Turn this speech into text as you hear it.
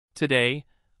Today,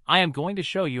 I am going to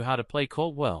show you how to play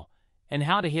Colt well and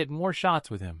how to hit more shots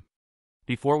with him.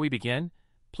 Before we begin,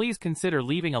 please consider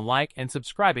leaving a like and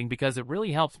subscribing because it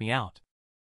really helps me out.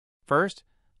 First,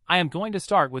 I am going to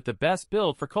start with the best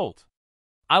build for Colt.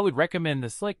 I would recommend the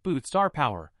Slick Boot Star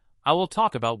Power. I will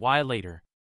talk about why later.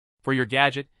 For your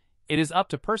gadget, it is up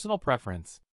to personal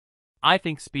preference. I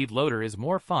think Speed Loader is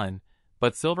more fun,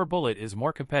 but Silver Bullet is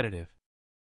more competitive.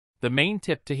 The main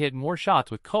tip to hit more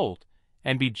shots with Colt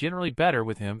and be generally better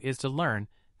with him is to learn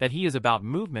that he is about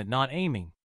movement, not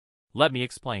aiming. Let me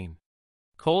explain.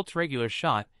 Colt's regular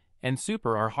shot and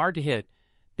super are hard to hit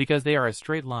because they are a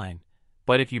straight line,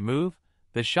 but if you move,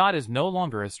 the shot is no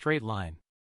longer a straight line.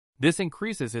 This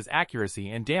increases his accuracy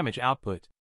and damage output.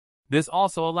 This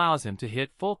also allows him to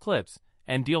hit full clips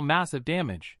and deal massive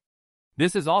damage.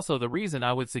 This is also the reason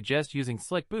I would suggest using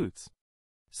Slick Boots.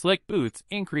 Slick Boots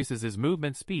increases his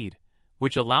movement speed,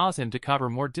 which allows him to cover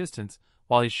more distance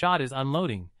while his shot is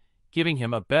unloading, giving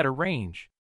him a better range.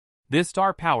 This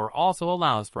star power also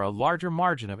allows for a larger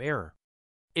margin of error.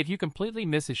 If you completely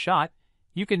miss his shot,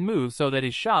 you can move so that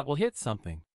his shot will hit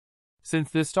something.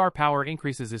 Since this star power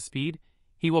increases his speed,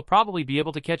 he will probably be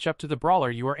able to catch up to the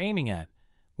brawler you are aiming at,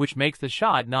 which makes the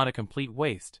shot not a complete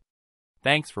waste.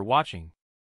 Thanks for watching.